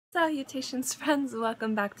Salutations friends,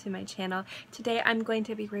 welcome back to my channel. Today I'm going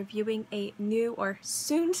to be reviewing a new or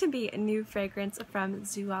soon to be a new fragrance from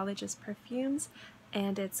Zoologist Perfumes,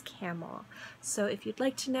 and it's Camel. So if you'd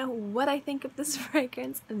like to know what I think of this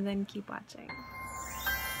fragrance, then keep watching.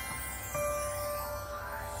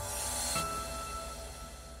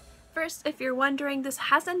 First, if you're wondering, this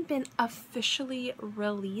hasn't been officially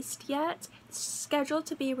released yet. It's scheduled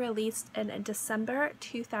to be released in December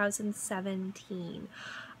 2017.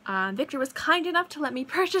 Victor was kind enough to let me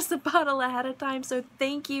purchase the bottle ahead of time, so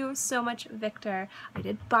thank you so much, Victor. I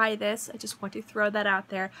did buy this. I just want to throw that out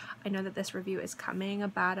there. I know that this review is coming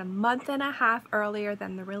about a month and a half earlier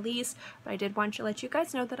than the release, but I did want to let you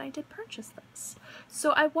guys know that I did purchase this.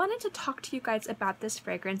 So I wanted to talk to you guys about this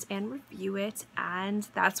fragrance and review it, and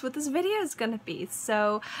that's what this video is going to be.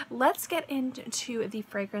 So let's get into the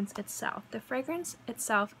fragrance itself. The fragrance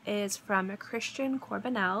itself is from Christian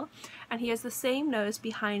Carbonnel, and he has the same nose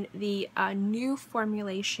behind the new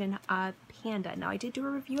formulation of Panda. Now I did do a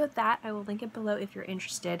review of that. I will link it below if you're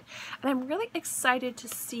interested. And I'm really excited to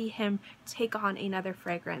see him take on another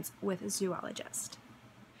fragrance with Zoologist.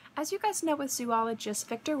 As you guys know, with Zoologist,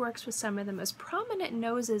 Victor works with some of the most prominent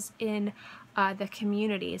noses in the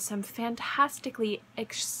community, some fantastically,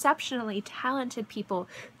 exceptionally talented people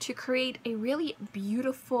to create a really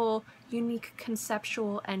beautiful, unique,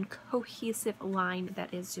 conceptual, and cohesive line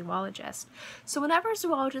that is Zoologist. So whenever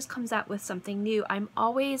Zoologist comes out with something new, I'm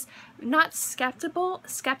always not skeptical,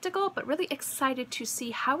 but really excited to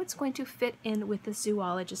see how it's going to fit in with the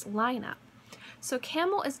Zoologist lineup. So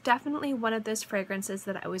Camel is definitely one of those fragrances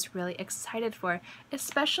that I was really excited for,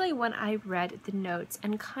 especially when I read the notes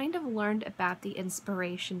and kind of learned about the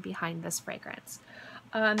inspiration behind this fragrance.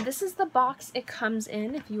 This is the box it comes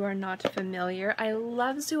in, if you are not familiar. I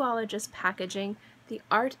love Zoologist packaging. The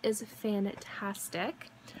art is fantastic.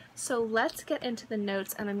 So let's get into the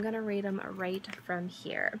notes, and I'm going to read them right from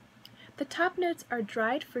here. The top notes are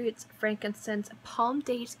dried fruits, frankincense, palm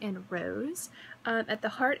date, and rose. At the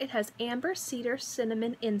heart it has amber, cedar,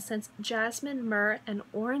 cinnamon, incense, jasmine, myrrh, and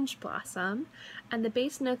orange blossom. And the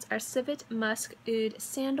base notes are civet, musk, oud,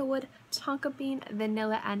 sandalwood, tonka bean,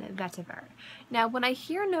 vanilla, and vetiver. Now when I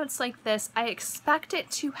hear notes like this, I expect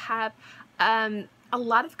it to have a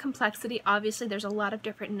lot of complexity. Obviously there's a lot of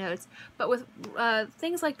different notes, but with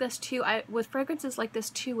things like this too, with fragrances like this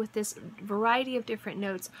too, with this variety of different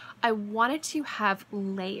notes, I want it to have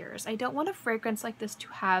layers. I don't want a fragrance like this to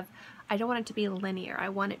have, I don't want it to be linear. I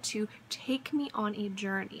want it to take me on a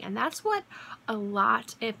journey, and that's what a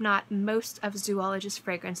lot, if not most, of Zoologist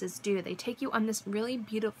fragrances do. They take you on this really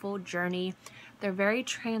beautiful journey. They're very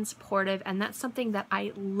transportive, and that's something that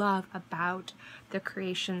I love about the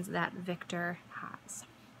creations that Victor has.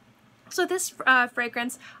 So this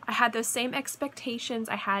fragrance, I had those same expectations.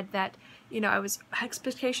 I had that, you know,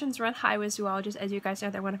 expectations run high with Zoologist. As you guys know,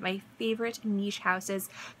 they're one of my favorite niche houses.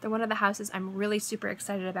 They're one of the houses I'm really super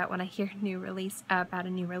excited about when I hear about a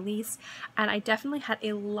new release. And I definitely had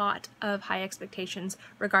a lot of high expectations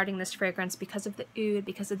regarding this fragrance because of the oud,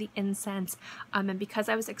 because of the incense, and because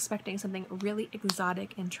I was expecting something really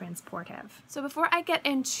exotic and transportive. So before I get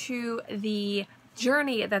into the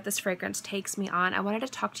journey that this fragrance takes me on, I wanted to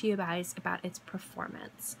talk to you guys about its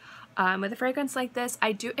performance. With a fragrance like this,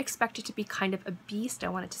 I do expect it to be kind of a beast. I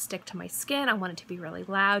want it to stick to my skin. I want it to be really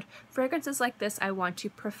loud. Fragrances like this, I want to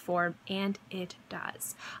perform, and it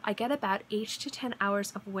does. I get about 8 to 10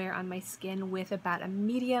 hours of wear on my skin with about a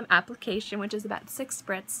medium application, which is about 6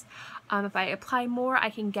 spritz. If I apply more, I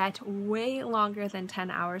can get way longer than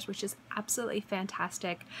 10 hours, which is absolutely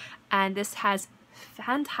fantastic. And this has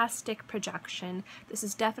fantastic projection. This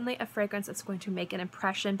is definitely a fragrance that's going to make an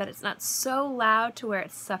impression, but it's not so loud to where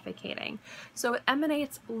it's suffocating. So it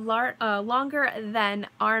emanates longer than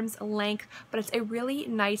arm's length, but it's a really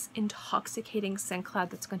nice intoxicating scent cloud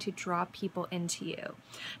that's going to draw people into you.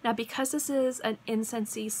 Now because this is an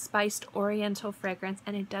incensey spiced oriental fragrance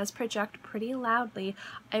and it does project pretty loudly,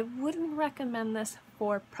 I wouldn't recommend this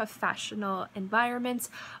for professional environments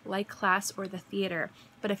like class or the theater.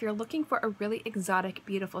 But if you're looking for a really exotic,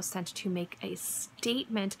 beautiful scent to make a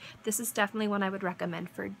statement, this is definitely one I would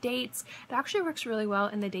recommend for dates. It actually works really well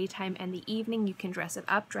in the daytime and the evening. You can dress it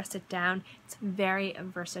up, dress it down. It's very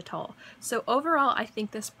versatile. So overall, I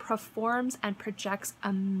think this performs and projects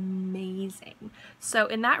amazing. So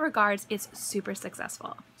in that regards, it's super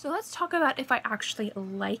successful. So let's talk about if I actually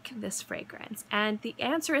like this fragrance. And the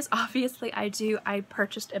answer is obviously I do. I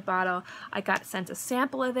purchased a bottle. I got sent a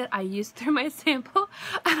sample of it. I used through my sample.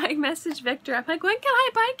 And I messaged Victor. I'm like, when can I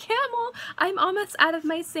buy Camel? I'm almost out of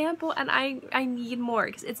my sample and I need more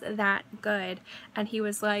because it's that good. And he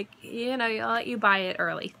was like, you know, I'll let you buy it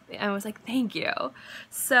early. And I was like, thank you.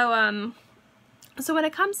 So when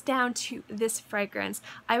it comes down to this fragrance,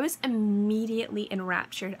 I was immediately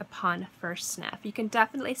enraptured upon first sniff. You can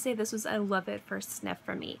definitely say this was a love at first sniff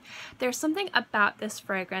for me. There's something about this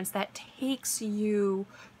fragrance that takes you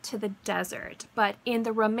to the desert, but in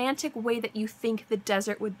the romantic way that you think the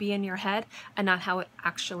desert would be in your head and not how it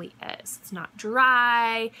actually is. It's not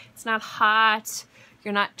dry, it's not hot,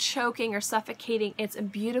 you're not choking or suffocating. It's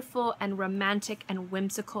beautiful and romantic and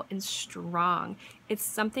whimsical and strong. It's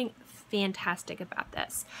something fantastic about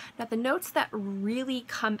this. Now the notes that really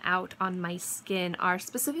come out on my skin are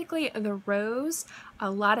specifically the rose,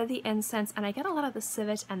 a lot of the incense, and I get a lot of the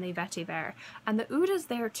civet and the vetiver. And the oud is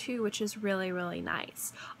there too, which is really, really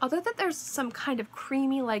nice. Although that there's some kind of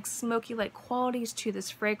creamy, like smoky, like qualities to this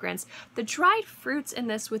fragrance, the dried fruits in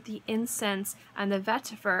this with the incense and the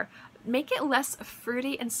vetiver make it less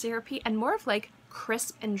fruity and syrupy and more of like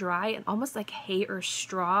crisp and dry and almost like hay or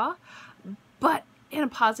straw, but in a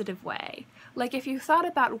positive way. Like if you thought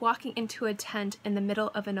about walking into a tent in the middle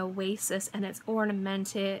of an oasis and it's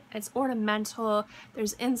ornamental,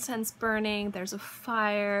 there's incense burning, there's a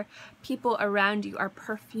fire, people around you are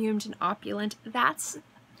perfumed and opulent, that's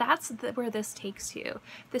where this takes you.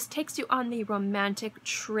 This takes you on the romantic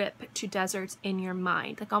trip to deserts in your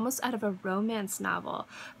mind, like almost out of a romance novel,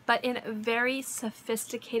 but in a very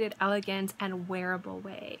sophisticated, elegant, and wearable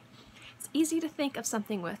way. It's easy to think of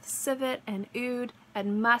something with civet and oud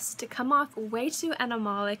and musk to come off way too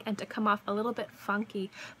animalic and to come off a little bit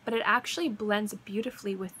funky, but it actually blends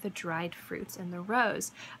beautifully with the dried fruits and the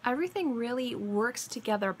rose. Everything really works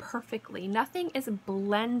together perfectly. Nothing is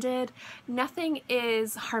blended, nothing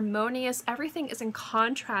is harmonious, everything is in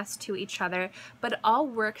contrast to each other, but it all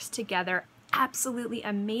works together absolutely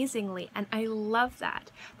amazingly, and I love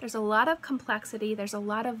that. There's a lot of complexity, there's a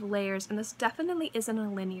lot of layers, and this definitely isn't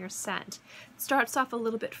a linear scent. It starts off a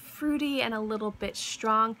little bit fruity and a little bit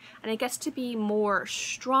strong, and it gets to be more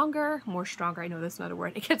stronger, I know that's not a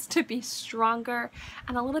word, it gets to be stronger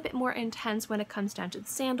and a little bit more intense when it comes down to the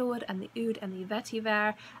sandalwood and the oud and the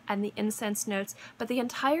vetiver and the incense notes, but the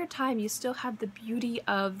entire time you still have the beauty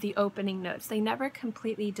of the opening notes. They never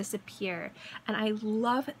completely disappear, and I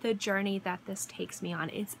love the journey that this takes me on.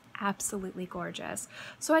 It's absolutely gorgeous.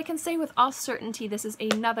 So I can say with all certainty this is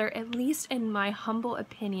another, at least in my humble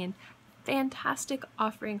opinion, fantastic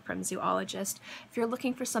offering from Zoologist. If you're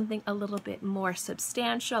looking for something a little bit more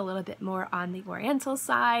substantial, a little bit more on the oriental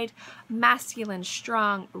side, masculine,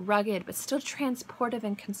 strong, rugged, but still transportive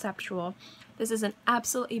and conceptual, this is an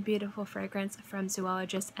absolutely beautiful fragrance from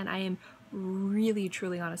Zoologist, and I am really,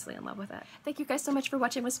 truly, honestly in love with it. Thank you guys so much for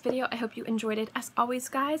watching this video. I hope you enjoyed it. As always,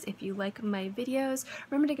 guys, if you like my videos,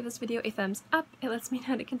 remember to give this video a thumbs up. It lets me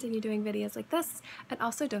know to continue doing videos like this. And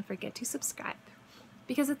also don't forget to subscribe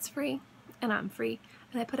because it's free and I'm free.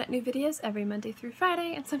 And I put out new videos every Monday through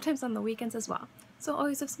Friday and sometimes on the weekends as well. So I'll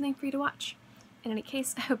always have something for you to watch. In any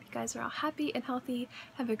case, I hope you guys are all happy and healthy.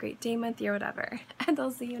 Have a great day, month, year, whatever. And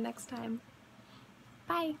I'll see you next time.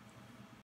 Bye.